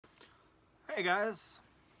Hey guys,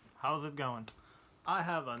 how's it going? I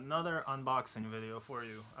have another unboxing video for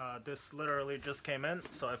you. This literally just came in,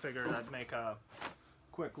 so I figured I'd make a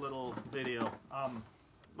quick little video.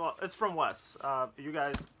 Well, it's from Wes. You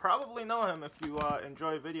guys probably know him if you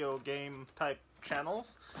enjoy video game type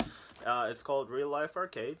channels. It's called Real Life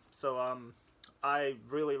Arcade. So I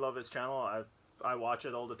really love his channel. I watch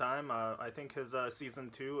it all the time. I think his season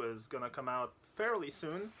 2 is gonna come out fairly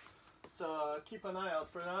soon, so keep an eye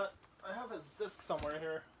out for that. I have his disc somewhere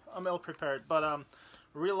here. I'm ill prepared, but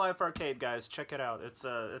Real Life Arcade, guys, check it out. It's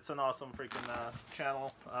an awesome freaking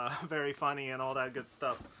channel, very funny and all that good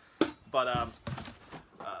stuff. But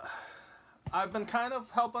I've been kind of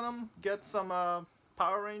helping him get some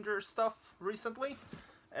Power Rangers stuff recently,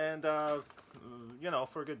 and you know,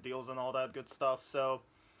 for good deals and all that good stuff. So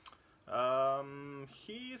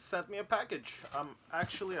he sent me a package.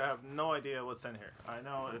 Actually, I have no idea what's in here. I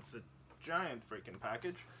know it's a giant freaking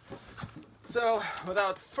package. So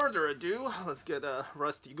without further ado, let's get a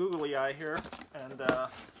rusty googly eye here and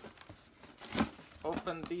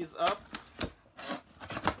open these up.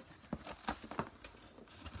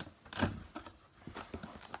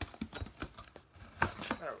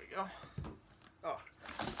 There we go. Oh,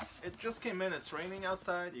 it just came in. It's raining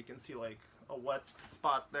outside. You can see like a wet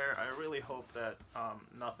spot there. I really hope that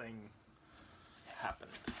nothing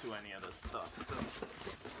happened to any of this stuff. So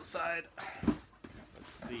put this aside.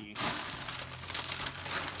 Let's see.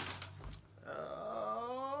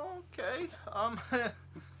 Okay.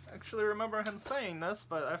 Actually remember him saying this,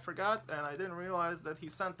 but I forgot and I didn't realize that he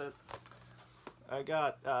sent it. I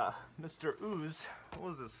got Mr. Ooze. What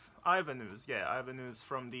was this? Ivan Ooze. Yeah, Ivan Ooze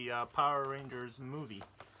from the Power Rangers movie.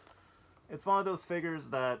 It's one of those figures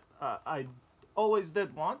that I always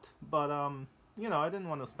did want, but you know, I didn't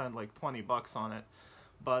want to spend like 20 bucks on it.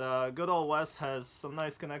 But good old Wes has some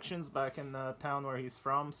nice connections back in the town where he's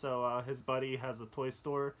from, so his buddy has a toy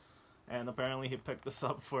store, and apparently he picked this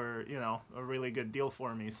up for, you know, a really good deal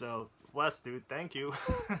for me. So Wes, dude, thank you.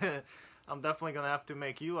 I'm definitely gonna have to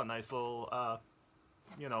make you a nice little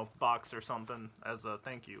you know, box or something as a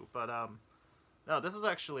thank you. But no, this is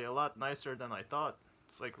actually a lot nicer than I thought.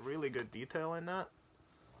 It's like really good detail in that.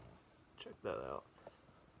 Check that out.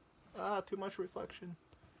 Ah, too much reflection.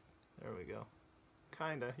 There we go.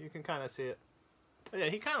 Kinda. You can kinda see it. But yeah,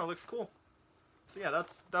 he kinda looks cool. So yeah,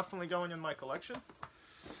 that's definitely going in my collection.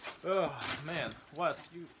 Oh, man. Wes,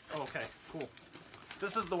 you... Okay, cool.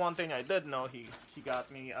 This is the one thing I did know he got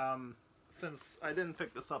me. Since I didn't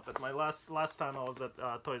pick this up at my last time I was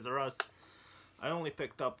at Toys R Us, I only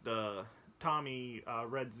picked up the Tommy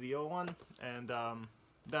Red Zeo one, and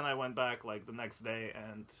then I went back like the next day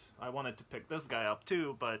and I wanted to pick this guy up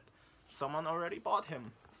too, but someone already bought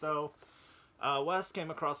him. So Wes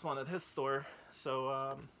came across one at his store,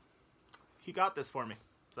 so he got this for me.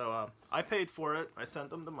 So I paid for it. I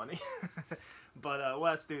sent him the money. But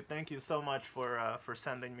Wes, dude, thank you so much for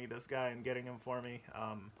sending me this guy and getting him for me.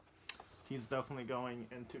 He's definitely going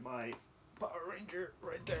into my Power Ranger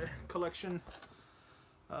right there collection.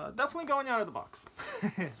 Definitely going out of the box.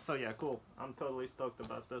 So yeah, cool. I'm totally stoked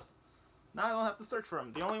about this. Now I don't have to search for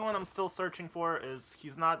him. The only one I'm still searching for is,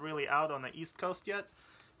 he's not really out on the East Coast yet,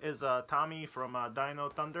 is Tommy from Dino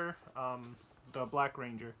Thunder, the Black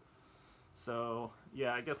Ranger. So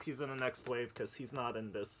yeah, I guess he's in the next wave because he's not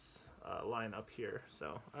in this lineup here.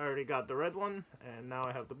 So I already got the red one, and now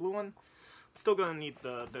I have the blue one. I'm still gonna need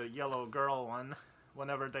the yellow girl one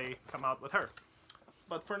whenever they come out with her.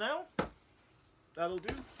 But for now, that'll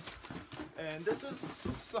do. And this is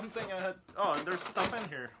something I had... Oh, and there's stuff in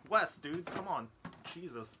here. Wes, dude, come on.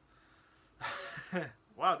 Jesus.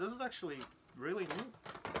 Wow, this is actually really neat.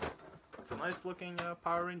 It's a nice looking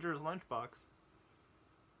Power Rangers lunchbox.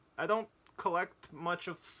 I don't collect much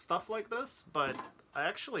of stuff like this, but I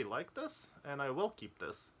actually like this, and I will keep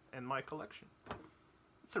this in my collection.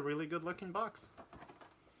 It's a really good looking box.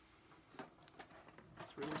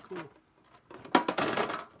 It's really cool.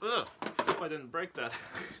 Ugh, hope I didn't break that.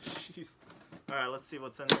 Jeez. Alright, let's see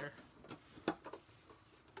what's in here.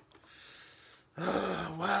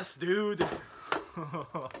 Wes, dude.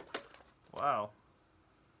 Wow.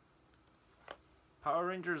 Power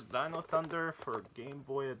Rangers Dino Thunder for Game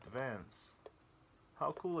Boy Advance.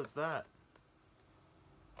 How cool is that?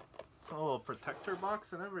 It's a little protector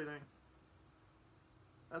box and everything.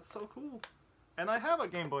 That's so cool. And I have a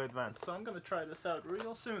Game Boy Advance, so I'm gonna try this out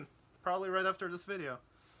real soon. Probably right after this video.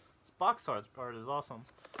 This box art is awesome.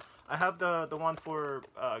 I have the one for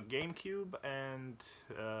GameCube and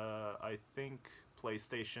I think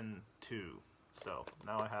PlayStation 2. So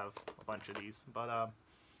now I have a bunch of these. But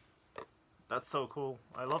that's so cool.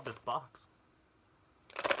 I love this box.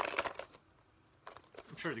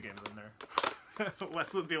 I'm sure the game's in there.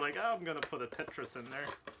 Wes would be like, oh, I'm gonna put a Tetris in there.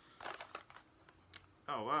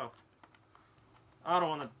 Oh, wow. I don't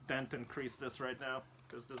want to dent and crease this right now,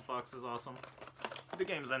 because this box is awesome. The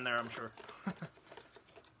game's in there, I'm sure.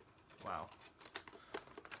 Wow.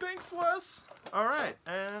 Thanks, Wes! Alright,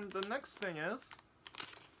 and the next thing is...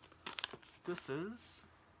 This is...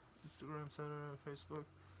 Instagram, Center, Facebook...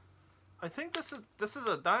 I think this is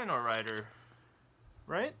a Dino Rider.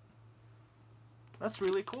 Right? That's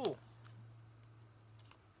really cool.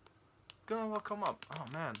 Gonna look him up. Oh,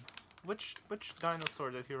 man. Which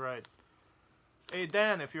dinosaur did he write? Hey,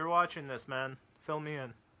 Dan, if you're watching this, man, fill me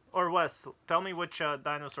in. Or Wes, tell me which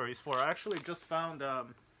dinosaur he's for. I actually just found...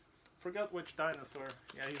 forgot which dinosaur.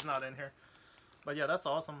 Yeah, he's not in here. But yeah, that's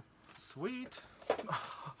awesome. Sweet.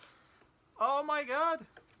 Oh my god.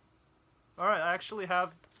 Alright, I actually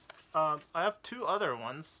have... I have 2 other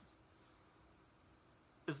ones.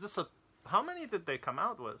 Is this a... How many did they come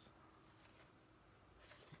out with?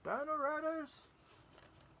 Dino Riders?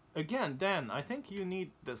 Again, Dan, I think you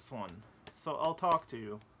need this one. So I'll talk to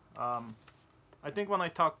you. I think when I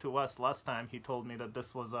talked to Wes last time, he told me that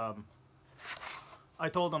this was... I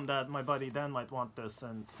told him that my buddy Dan might want this,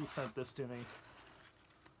 and he sent this to me.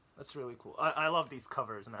 That's really cool. I love these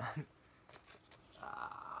covers, man.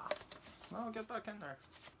 Well, get back in there.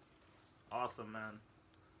 Awesome, man.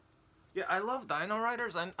 Yeah, I love Dino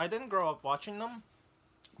Riders. I didn't grow up watching them,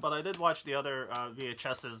 but I did watch the other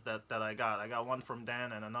VHSs that I got. I got one from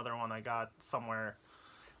Dan and another one I got somewhere.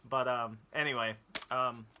 But anyway,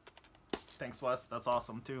 thanks, Wes. That's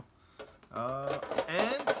awesome, too.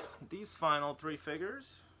 And these final 3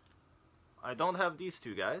 figures. I don't have these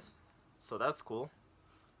 2 guys, so that's cool.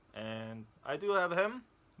 And I do have him,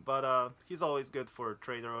 but he's always good for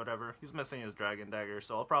trade or whatever. He's missing his dragon dagger,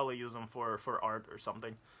 so I'll probably use him for art or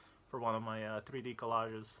something, for one of my 3D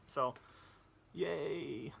collages. So,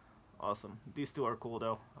 yay! Awesome. These 2 are cool,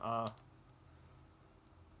 though.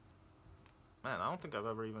 Man, I don't think I've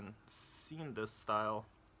ever even seen this style.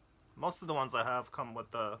 Most of the ones I have come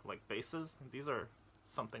with the like bases. These are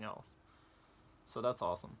something else. So that's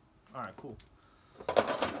awesome. Alright, cool.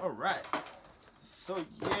 Alright. So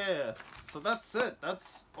yeah. So that's it.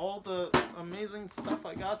 That's all the amazing stuff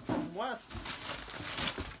I got from Wes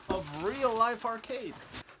of Real Life Arcade.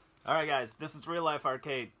 Alright guys, this is Real Life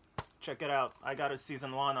Arcade. Check it out. I got a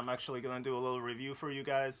season 1. I'm actually gonna do a little review for you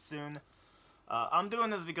guys soon. I'm doing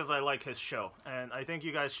this because I like his show, and I think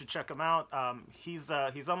you guys should check him out. He's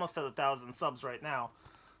almost at 1,000 subs right now,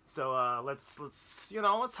 so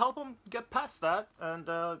let's help him get past that. And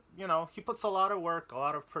you know, he puts a lot of work, a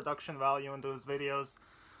lot of production value into his videos.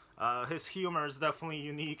 His humor is definitely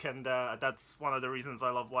unique, and that's one of the reasons I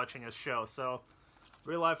love watching his show. So,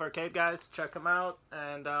 Real Life Arcade, guys, check him out.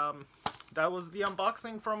 And that was the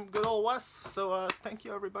unboxing from good old Wes. So thank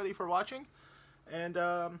you everybody for watching, and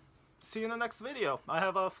see you in the next video. I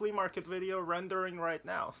have a flea market video rendering right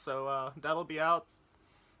now, so that'll be out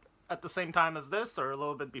at the same time as this, or a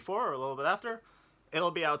little bit before, or a little bit after. It'll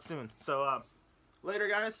be out soon. So later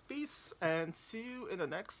guys, peace, and see you in the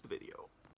next video.